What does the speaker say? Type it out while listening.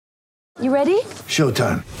You ready?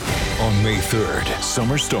 Showtime. On May 3rd,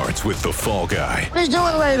 summer starts with The Fall Guy. Let's do it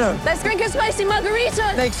later. Let's drink a spicy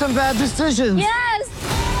margarita. Make some bad decisions. Yes.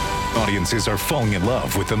 Audiences are falling in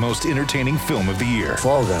love with the most entertaining film of the year.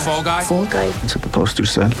 Fall Guy. Fall Guy? Fall guy. That's what the poster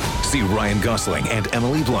said. See Ryan Gosling and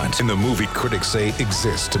Emily Blunt in the movie critics say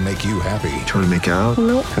exists to make you happy. Trying to make it out?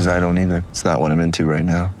 Nope. Because I don't either. It's not what I'm into right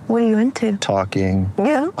now. What are you into? Talking.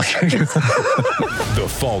 Yeah. The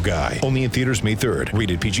Fall Guy. Only in theaters May 3rd.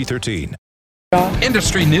 Rated PG-13.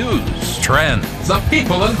 Industry news, trends, the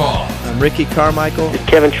people involved. I'm Ricky Carmichael.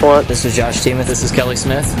 Kevin Schwant. This is Josh Teemuth. This is Kelly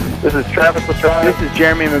Smith. This is Travis Latron. This is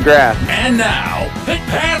Jeremy McGrath. And now, Pit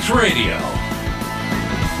Pass Radio.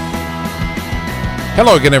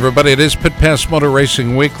 Hello again, everybody. It is Pit Pass Motor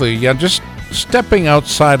Racing Weekly. Yeah, just stepping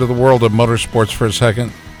outside of the world of motorsports for a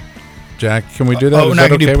second. Jack, can we do that? We're Is not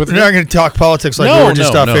that okay with we're you? not going to talk politics like we were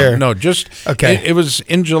just off air. No, just okay. It was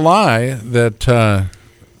in July that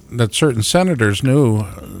that certain senators knew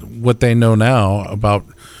what they know now about.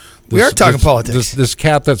 We are talking politics. This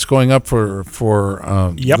cat that's going up for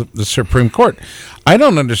the Supreme Court. I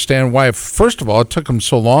don't understand why. First of all, it took them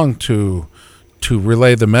so long to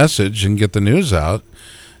relay the message and get the news out,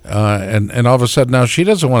 and all of a sudden now she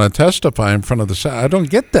doesn't want to testify in front of the Senate. I don't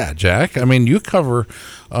get that, Jack. I mean, you cover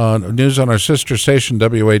news on our sister station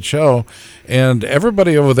WHO, and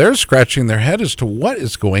everybody over there is scratching their head as to what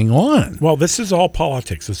is going on. Well, this is all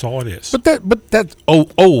politics. That's all it is. But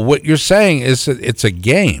what you're saying is that it's a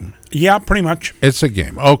game. Yeah, pretty much. It's a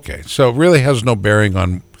game. Okay, so it really has no bearing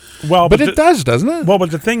on. Well, but it does, doesn't it? Well,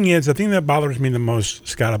 but the thing that bothers me the most,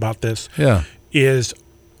 Scott, about this, is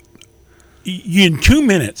in 2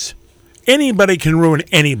 minutes, anybody can ruin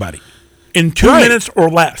anybody. In 2 minutes or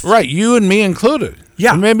less. Right, you and me included.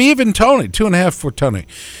 Yeah. And maybe even Tony, 2.5 for Tony.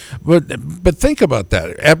 But think about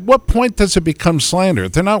that. At what point does it become slander?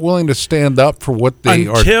 They're not willing to stand up for what they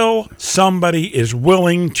are. Until somebody is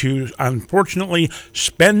willing to, unfortunately,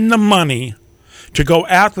 spend the money to go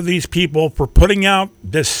after these people for putting out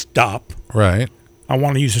this stuff. Right. I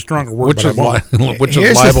want to use a stronger word, which is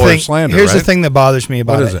libel or slander. Here's the thing that bothers me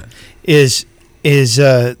about it.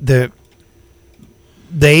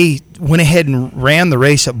 They went ahead and ran the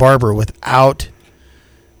race at Barber with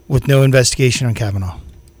no investigation on Kavanaugh.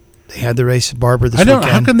 They had the race at Barber this weekend.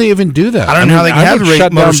 How can they even do that? I don't know how they can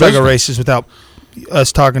have motorcycle business. races without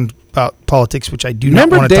us talking about politics, which I do not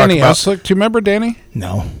want to talk about. Remember Danny Eslick? Do you remember Danny?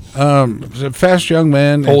 No. A fast young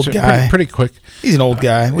man. Old guy. Pretty quick. He's an old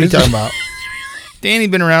guy. What are you talking about? Danny's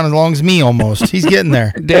been around as long as me almost. He's getting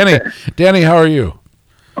there. Danny, how are you?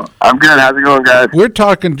 I'm good. How's it going, guys? We're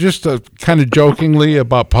talking just kind of jokingly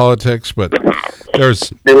about politics, but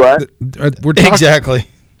there's... Do what? Exactly.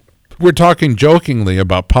 We're talking jokingly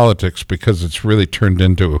about politics because it's really turned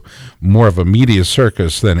into more of a media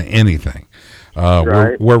circus than anything.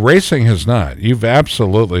 Right. Where racing has not. You've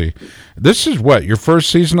absolutely... This is what, your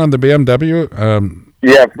first season on the BMW?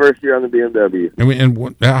 Yeah, first year on the BMW.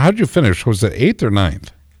 And how'd you finish? Was it 8th or 9th?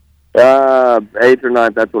 8th or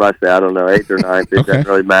 9th, that's what I say. I don't know, 8th or 9th. It doesn't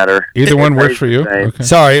really matter. Either one works for you? Okay.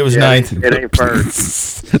 Sorry, it was 9th. It ain't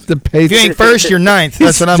first. If you ain't first, you're 9th.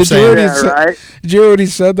 That's what I'm saying. Right? Did you hear what he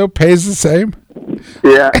said, though? Pays the same?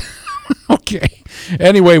 Yeah. Okay.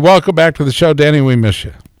 Anyway, welcome back to the show, Danny. We miss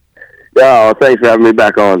you. Oh, thanks for having me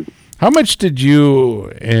back on. How much did you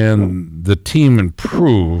and the team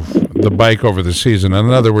improve the bike over the season? In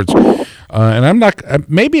other words, and I'm not,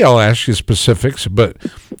 maybe I'll ask you specifics, but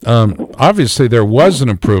obviously there was an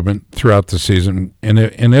improvement throughout the season. And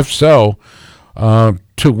if so,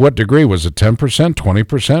 to what degree? Was it 10%,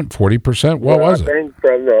 20%, 40%? What was it? I think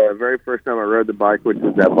from the very first time I rode the bike, which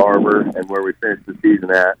was at Barber, and where we finished the season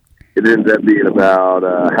at, it ended up being about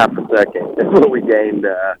half a second. That's what we gained.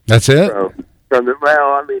 That's it? From the,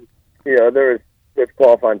 well, I mean, there was with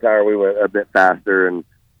qualifying tire, we went a bit faster, and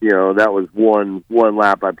that was one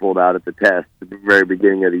lap I pulled out at the test at the very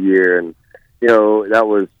beginning of the year, and that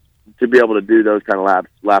was to be able to do those kind of laps,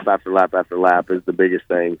 lap after lap after lap, is the biggest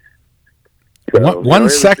thing. So, 1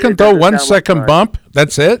 second though, 1 second bump.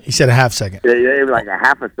 That's it. He said a half second. Yeah, even like a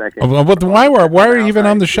half a second. But why are you even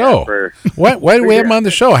on the show? Why do we have him on the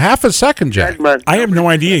show? Half a second, Jack. I have no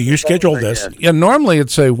idea. You scheduled this. Yeah, normally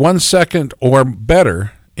it's a 1 second or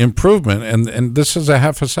better improvement, and this is a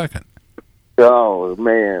half a second. Oh,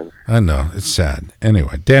 man. I know. It's sad.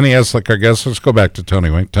 Anyway, Danny Eslick, our guest. Let's go back to Tony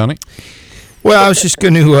Wink. Tony? Well, I was just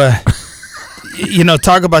going to,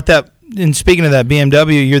 talk about that. And speaking of that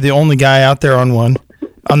BMW, you're the only guy out there on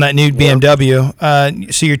that new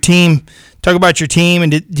BMW. So your team, talk about your team.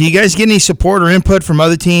 And do you guys get any support or input from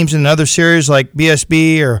other teams in other series like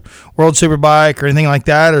BSB or World Superbike or anything like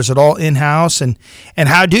that? Or is it all in-house? And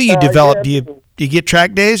how do you develop? Yeah. Do you get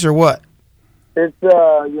track days or what? It's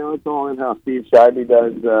it's all in-house. Steve Scheibe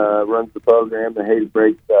runs the program, the Hayes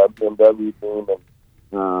Brakes BMW team,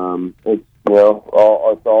 and it's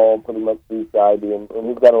it's all pretty much Steve Scheibe, and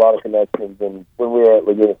he's got a lot of connections. And when we were at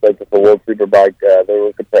Laguna Seca for World Superbike, they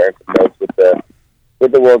were comparing some notes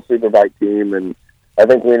with the World Superbike team, and I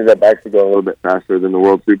think we ended up actually going a little bit faster than the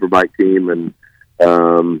World Superbike team. And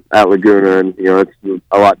at Laguna, and it's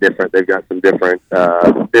a lot different. They've got some different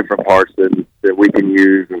parts that we can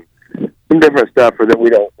use, and some different stuff that we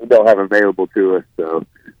don't have available to us. So,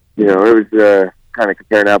 it was kind of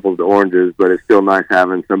comparing apples to oranges, but it's still nice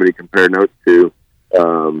having somebody compare notes to.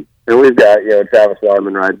 And we've got Travis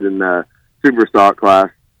Wyman rides in the super stock class,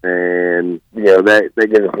 and they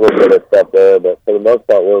give us a little bit of stuff there. But for the most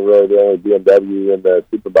part, we're really the only BMW in the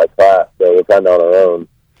superbike class, so we're kind of on our own.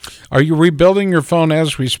 Are you rebuilding your phone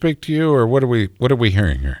as we speak to you, or what are we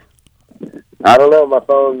hearing here? I don't know. My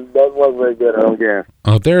phone doesn't work very good. I don't guess.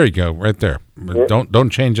 Oh, there you go, right there. Yeah. Don't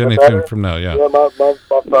change anything from now. Yeah. My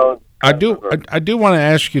phone. I do want to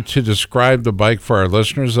ask you to describe the bike for our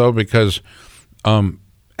listeners, though, because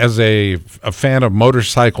as a fan of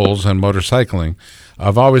motorcycles and motorcycling,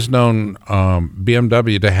 I've always known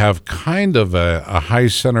BMW to have kind of a high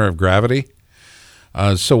center of gravity.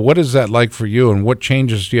 So what is that like for you, and what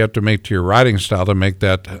changes do you have to make to your riding style to make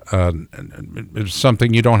that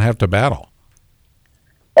something you don't have to battle?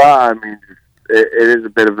 I mean, it is a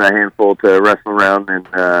bit of a handful to wrestle around and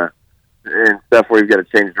stuff where you've got to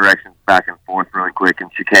change directions back and forth really quick and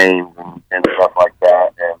chicanes and stuff like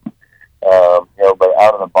that. And, but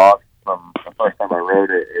out of the box from the first time I rode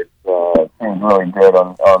it, it seems really good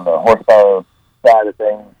on the horsepower side of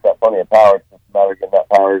things. It's got plenty of power. It's just a matter of getting that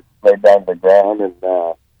power laid down to the ground and,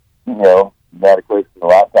 that equates to the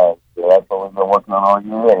lap time. So that's what we've been working on all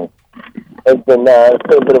year. And it's been a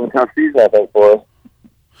bit of a tough season, I think, for us.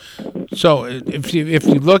 So if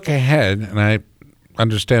you look ahead, and I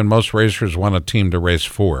understand most racers want a team to race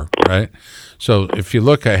for, right? So if you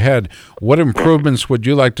look ahead, what improvements would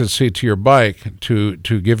you like to see to your bike to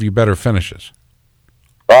give you better finishes?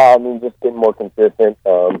 I mean, just getting more consistent,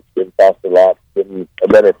 getting faster laps, getting a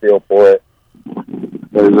better feel for it.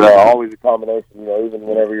 There's always a combination, even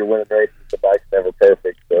whenever you're winning races, the bike's never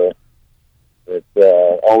perfect. So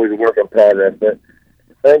it's always a work in progress. But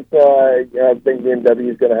I think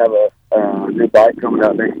BMW is going to have a new bike coming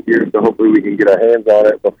out next year, so hopefully we can get our hands on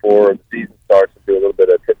it before the season starts and do a little bit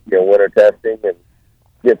of winter testing and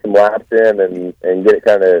get some laps in and get it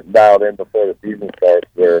kind of dialed in before the season starts.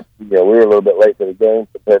 Where we were a little bit late to the game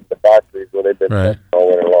compared to the factories where they've been testing all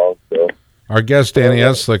winter long. So our guest Danny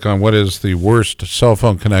Eslick on what is the worst cell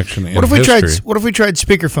phone connection in history. What if we tried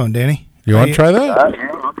speakerphone, Danny? You want to try that?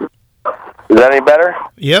 Is that any better?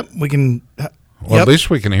 Yep, we can. Well, at least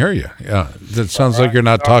we can hear you. Yeah, it sounds like you're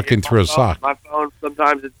not talking through a sock. My phone,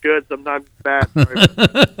 sometimes it's good, sometimes it's bad.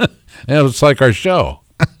 Yeah, it's like our show.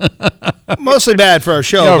 Mostly bad for our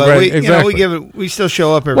show, Yeah, but right, exactly. we still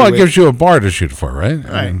show up every week. Well, it gives you a bar to shoot for, right?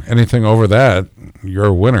 I mean, anything over that, you're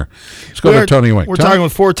a winner. Let's go to Tony Wink. We're talking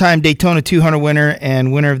with four-time Daytona 200 winner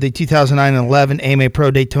and winner of the 2009 and 11 AMA Pro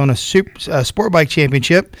Daytona Sport Bike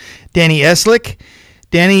Championship, Danny Eslick.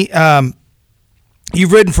 Danny,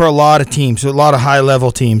 you've ridden for a lot of teams, a lot of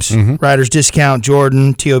high-level teams, Riders Discount,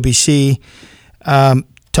 Jordan, TOBC.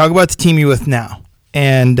 Talk about the team you're with now.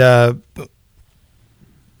 And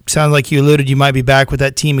sounds like you alluded you might be back with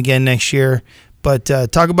that team again next year. But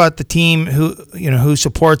talk about the team who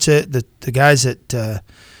supports it, the guys that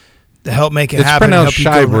help make it happen. It's pronounced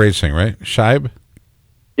Scheib Racing, right? Scheib?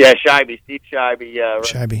 Yeah, Scheibe, Steve Scheibe.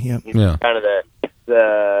 Scheibe, yeah. He's kind of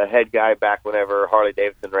the head guy back whenever Harley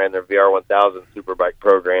Davidson ran their VR1000 Superbike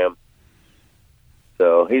program.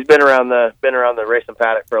 So he's been around the racing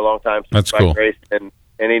paddock for a long time. That's cool.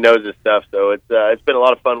 And he knows his stuff. So it's been a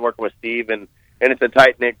lot of fun working with Steve, and it's a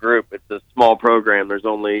tight knit group. It's a small program. There's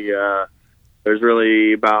only there's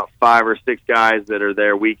really about 5 or 6 guys that are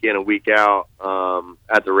there week in and week out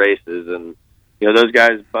at the races, and those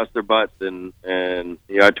guys bust their butts. And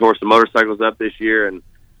I tore some motorcycles up this year, and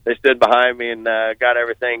they stood behind me and got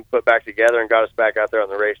everything put back together and got us back out there on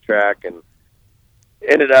the racetrack, and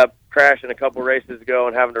ended up crashing a couple races ago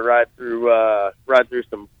and having to ride through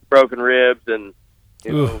some broken ribs and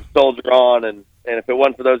soldier on. And if it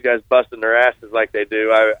wasn't for those guys busting their asses like they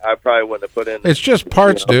do, I probably wouldn't have put in. It's just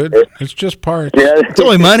parts, dude. It's just parts. Yeah, it's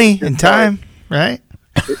only money and time, right?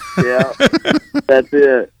 Yeah, that's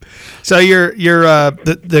it. So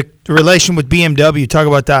the relation with BMW. Talk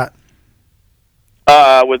about that.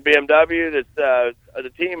 With BMW, the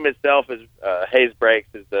team itself is Hayes Brakes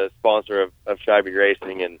is the sponsor of Scheibe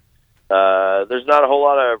Racing, and there's not a whole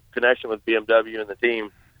lot of connection with BMW and the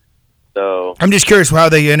team. So I'm just curious how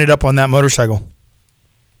they ended up on that motorcycle.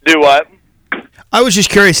 do what? I was just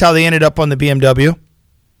curious how they ended up on the BMW.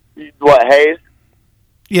 What, Hayes?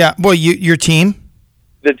 Yeah, well, your team.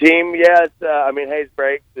 The team, yeah. It's, Hayes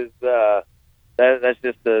Brakes is that's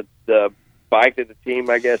just the bike that the team,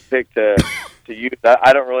 I guess, picked to use.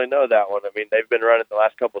 I don't really know that one. I mean, they've been running the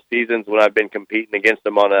last couple of seasons when I've been competing against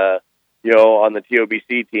them on on the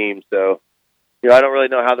TOBC team. So, I don't really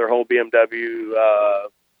know how their whole BMW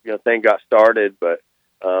thing got started, but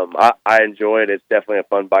I enjoy it. It's definitely a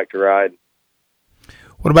fun bike to ride.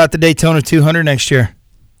 What about the Daytona 200 next year?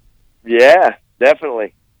 Yeah,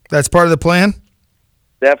 definitely. That's part of the plan?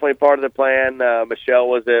 Definitely part of the plan. Michelle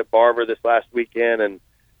was at Barber this last weekend, and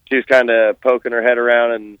she was kind of poking her head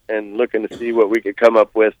around and looking to see what we could come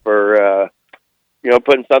up with for,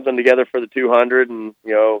 putting something together for the 200 and,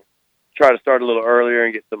 try to start a little earlier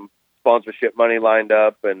and get some sponsorship money lined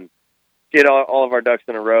up and get all of our ducks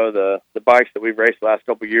in a row. The bikes that we've raced the last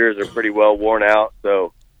couple of years are pretty well worn out,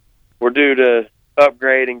 so we're due to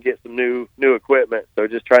upgrade and get some new equipment. So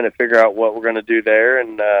just trying to figure out what we're going to do there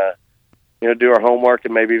and do our homework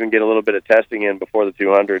and maybe even get a little bit of testing in before the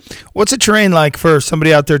 200. What's the terrain like for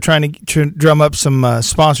somebody out there trying to drum up some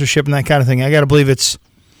sponsorship and that kind of thing? I got to believe it's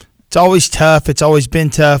always tough. It's always been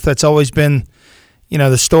tough. That's always been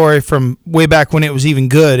the story from way back when it was even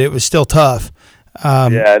good. It was still tough.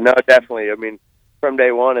 Yeah, no, definitely. I mean, from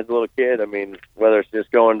day one as a little kid, whether it's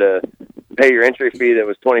just going to pay your entry fee that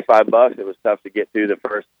was $25, it was tough to get through the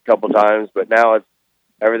first couple times, but now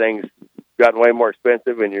everything's gotten way more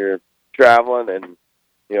expensive and you're traveling and,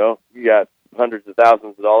 you got hundreds of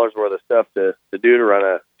thousands of dollars worth of stuff to do to run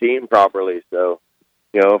a team properly. So,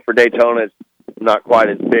 for Daytona, it's not quite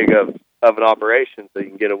as big of an operation, so you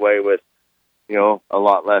can get away with, a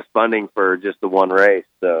lot less funding for just the one race.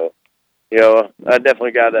 So, I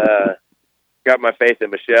definitely got my faith in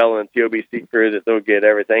Michelle and TOBC crew that they'll get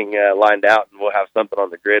everything lined out and we'll have something on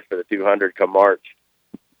the grid for the 200 come March.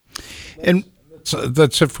 And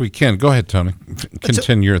that's if we can. Go ahead, Tony.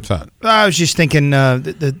 Continue your thought. I was just thinking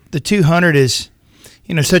the 200 is,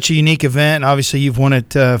 such a unique event. Obviously, you've won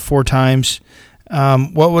it 4 times.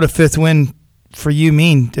 What would a 5th win for you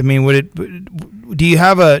mean? I mean, do you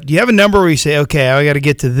have a number where you say, okay, I got to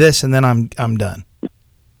get to this and then I'm done?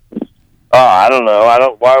 Oh, I don't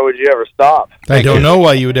know. Why would you ever stop? I don't know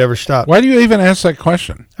why you would ever stop. Why do you even ask that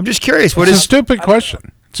question? I'm just curious. It's a stupid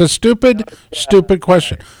question. It's a stupid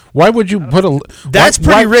question. Why would you put a? That's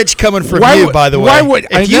pretty rich coming from you, by the way. Why would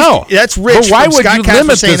I know? That's rich. But why from would Scott you Casper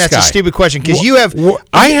limit saying this that's guy? a stupid question because you have.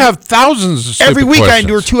 I have thousands of stupid every week. questions. I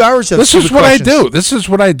endure 2 hours of. This is what questions. I do. This is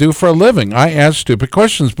what I do for a living. I ask stupid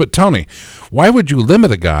questions. But Tony, why would you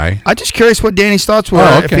limit a guy? I'm just curious what Danny's thoughts were.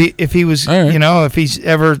 Oh, okay. If he was, right. if he's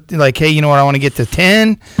ever like, hey, you know what, I want to get to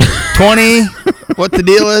 10, 20, what the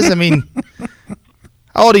deal is. I mean,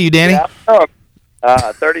 how old are you, Danny?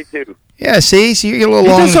 Yeah, 32. Yeah, see, so you get a little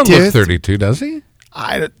He long doesn't tooth. look 32, does he?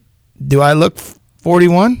 Do I look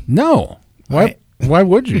 41? No. Why? Why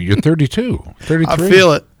would you? You're 32, 33. I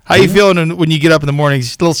feel it. How you feeling when you get up in the morning? You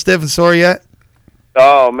a little stiff and sore yet?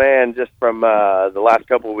 Oh man, just from the last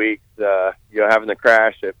couple of weeks, having the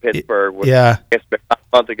crash at Pittsburgh. It's been a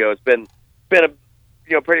month ago. It's been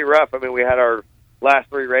a pretty rough. I mean, we had our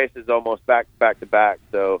last 3 races almost back to back.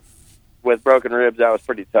 So with broken ribs, that was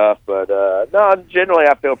pretty tough. But no, generally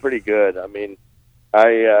I feel pretty good. I mean,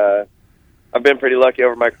 I've been pretty lucky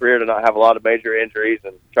over my career to not have a lot of major injuries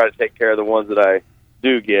and try to take care of the ones that I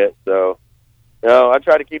do get. So, I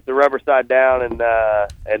try to keep the rubber side down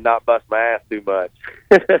and not bust my ass too much.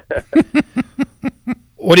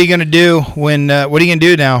 What are you going to do when? What are you going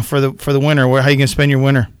to do now for the winter? How are you going to spend your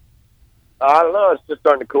winter? I don't know. It's just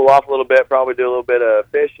starting to cool off a little bit. Probably do a little bit of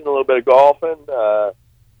fishing, a little bit of golfing,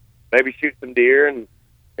 maybe shoot some deer and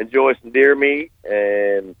enjoy some deer meat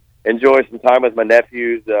and enjoy some time with my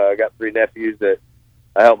nephews. I got 3 nephews that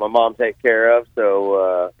I help my mom take care of.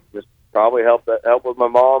 So just probably help with my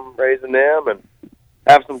mom raising them and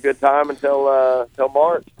have some good time until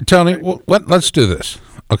March. Tony, let's do this.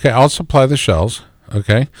 Okay, I'll supply the shells.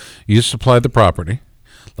 Okay, you supply the property.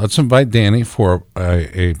 Let's invite Danny for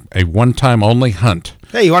a one-time only hunt.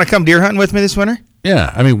 Hey, you want to come deer hunting with me this winter?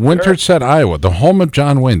 Yeah, I mean, Winterset, Iowa, the home of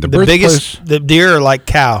John Wayne, the biggest. The deer are like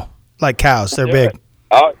cows. They're big.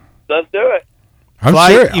 Oh, let's do it. I'm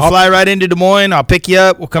serious. You fly right into Des Moines. I'll pick you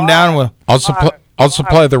up. We'll come down. And I'll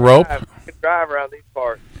supply the rope. Drive around these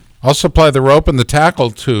parts. I'll supply the rope and the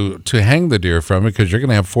tackle to hang the deer from it because you're going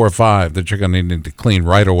to have 4 or 5 that you're going to need to clean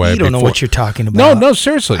right away. You don't know what you're talking about. No,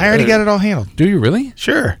 seriously. I already got it all handled. Do you really?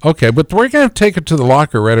 Sure. Okay, but we're going to take it to the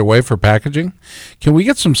locker right away for packaging. Can we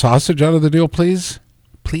get some sausage out of the deal, please?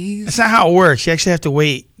 please. That's not how it works. You actually have to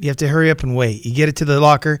wait. You have to hurry up and wait. You get it to the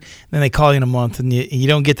locker, then they call you in a month, and you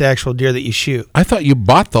don't get the actual deer that you shoot. I thought you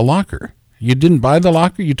bought the locker. You didn't buy the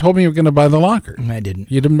locker? You told me you were going to buy the locker. I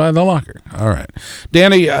didn't. You didn't buy the locker. All right.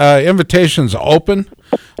 Danny, invitation's open.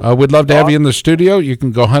 We'd love to have you in the studio. You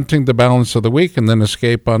can go hunting the balance of the week and then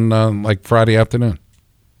escape on like Friday afternoon.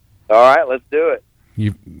 All right, let's do it.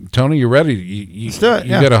 Tony, you ready? Let's do it.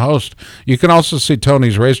 You got a host. You can also see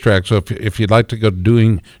Tony's racetrack. So if you'd like to go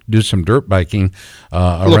do some dirt biking,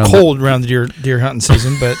 a little cold around the deer hunting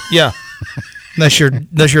season, but yeah, unless you're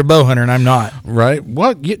a bow hunter and I'm not. Right.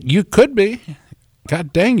 Well, you could be.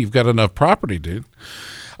 God dang, you've got enough property, dude.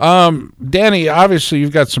 Danny, obviously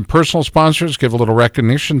you've got some personal sponsors. Give a little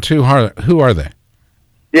recognition to. Who are they?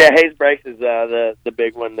 Yeah, Hayes Brakes is the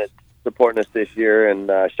big one that's supporting us this year, and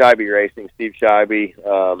Scheibe Racing, Steve Scheibe,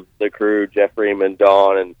 the crew, Jeff Freeman,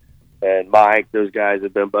 Don, and Mike. Those guys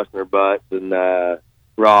have been busting their butts, and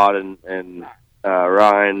Rod and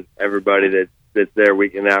Ryan, everybody that's there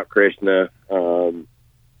weekend out. Krishna.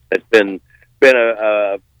 It's been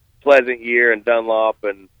a pleasant year in Dunlop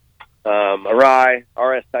and Arai,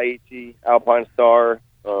 RS Taichi, Alpine Star.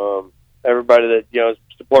 Everybody that has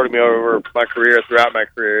supported me over my career, throughout my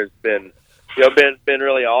career, has been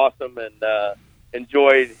really awesome, and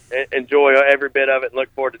enjoy every bit of it, and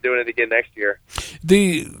look forward to doing it again next year.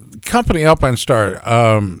 The company Alpine Star,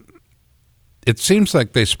 it seems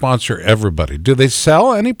like they sponsor everybody. Do they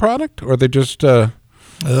sell any product, or they just give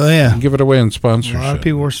it away in sponsorship? A lot of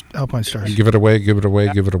people wear Alpine Stars. Give it away now.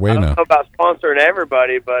 I don't know about sponsoring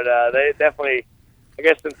everybody, but they definitely, I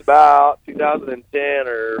guess since about 2010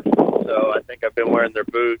 or so, I think I've been wearing their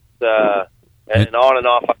boots and on and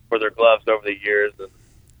off for their gloves over the years, and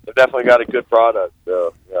they've definitely got a good product.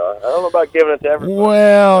 So I don't know about giving it to everybody.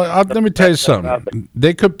 Well, let me tell you something.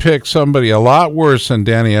 They could pick somebody a lot worse than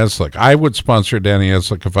Danny Eslick. I would sponsor Danny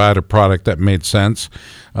Eslick if I had a product that made sense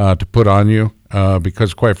to put on you,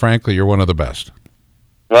 because quite frankly, you're one of the best.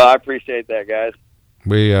 Well, I appreciate that, guys.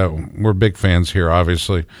 We're big fans here,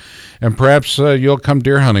 obviously, and perhaps you'll come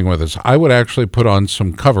deer hunting with us. I would actually put on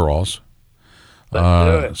some coveralls.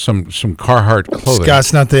 Some Carhartt clothing.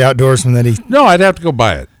 Scott's not the outdoorsman that he. No, I'd have to go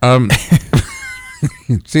buy it.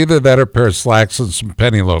 It's either that or a pair of slacks and some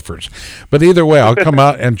penny loafers. But either way, I'll come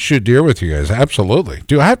out and shoot deer with you guys. Absolutely.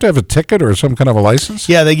 Do I have to have a ticket or some kind of a license?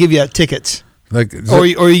 Yeah, they give you tickets. Or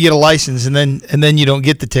you get a license and then you don't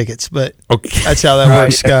get the tickets. But okay, that's how that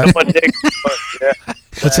works, Scott.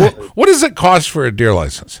 What does it cost for a deer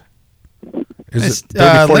license? Is it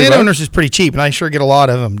landowners is pretty cheap, and I sure get a lot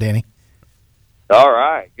of them, Danny. All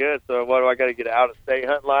right, good. So what do I got to get, an out-of-state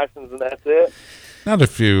hunting license, and that's it? Not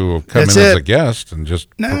if you come in as a guest and just.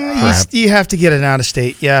 No, you have to get an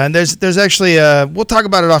out-of-state. Yeah, and there's actually we'll talk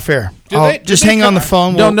about it off air. Just hang on the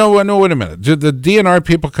phone. No, wait a minute. Did the DNR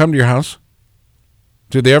people come to your house?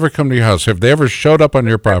 Did they ever come to your house? Have they ever showed up on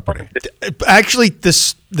your property? Actually,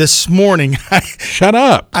 this morning, shut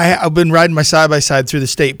up. I've been riding my side-by-side through the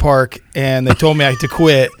state park, and they told me I had to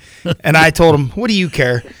quit, and I told them, "What do you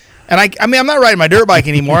care?" And I mean, I'm not riding my dirt bike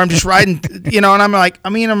anymore. I'm just riding, and I'm like,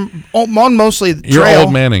 I'm on mostly the trail. You're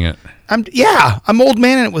old manning it. I'm old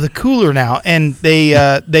manning it with a cooler now. And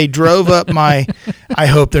they drove up my. I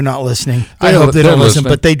hope they're not listening. I hope they don't listen.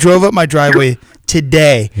 But they drove up my driveway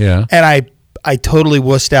today. Yeah. And I totally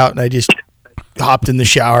wussed out, and I just hopped in the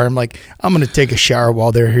shower. I'm like, I'm going to take a shower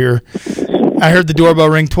while they're here. I heard the doorbell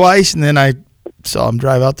ring twice, and then I saw them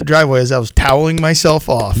drive out the driveway as I was toweling myself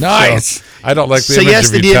off. Nice. So, I don't like the image yes,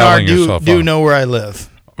 of the you toweling yourself DNR do off. know where I live.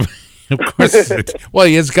 Of course. Well,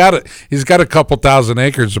 he's got a couple thousand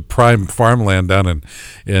acres of prime farmland down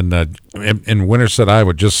in Winterset,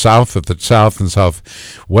 Iowa, just south and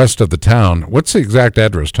southwest of the town. What's the exact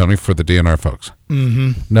address, Tony, for the DNR folks?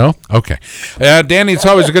 Mm-hmm. No? Okay. Danny, it's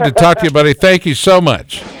always good to talk to you, buddy. Thank you so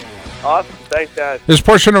much. Awesome. Thanks, guys. This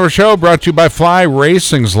portion of our show brought to you by Fly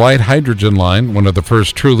Racing's Light Hydrogen line, one of the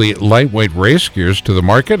first truly lightweight race gears to the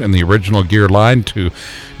market and the original gear line to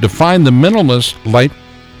define the minimalist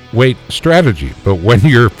lightweight strategy. But when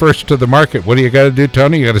you're first to the market, what do you got to do,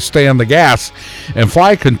 Tony? You got to stay on the gas. And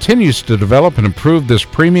Fly continues to develop and improve this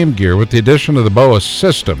premium gear with the addition of the BOA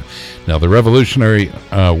system. Now, the revolutionary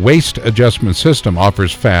waist adjustment system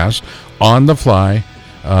offers fast, on-the-fly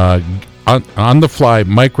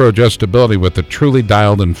micro adjustability with a truly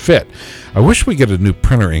dialed in fit. I wish we get a new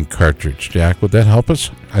printer ink cartridge, Jack. Would that help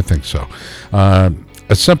us? I think so. A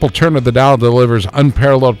simple turn of the dial delivers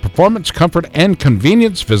unparalleled performance, comfort, and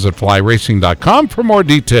convenience. Visit flyracing.com for more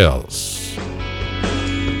details.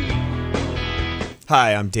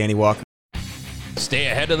 Hi, I'm Danny Walker. Stay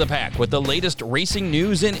ahead of the pack with the latest racing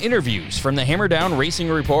news and interviews from the Hammerdown Racing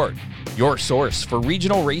Report. your source for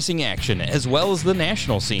regional racing action as well as the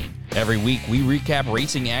national scene. Every week, we recap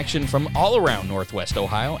racing action from all around Northwest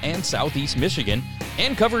Ohio and Southeast Michigan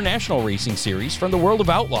and cover national racing series from the world of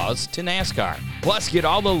outlaws to NASCAR. Plus, get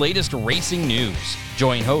all the latest racing news.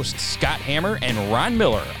 Join hosts Scott Hammer and Ron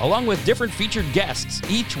Miller, along with different featured guests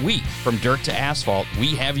each week. From dirt to asphalt,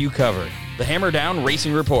 we have you covered. The Hammer Down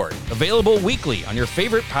Racing Report, available weekly on your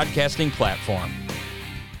favorite podcasting platform.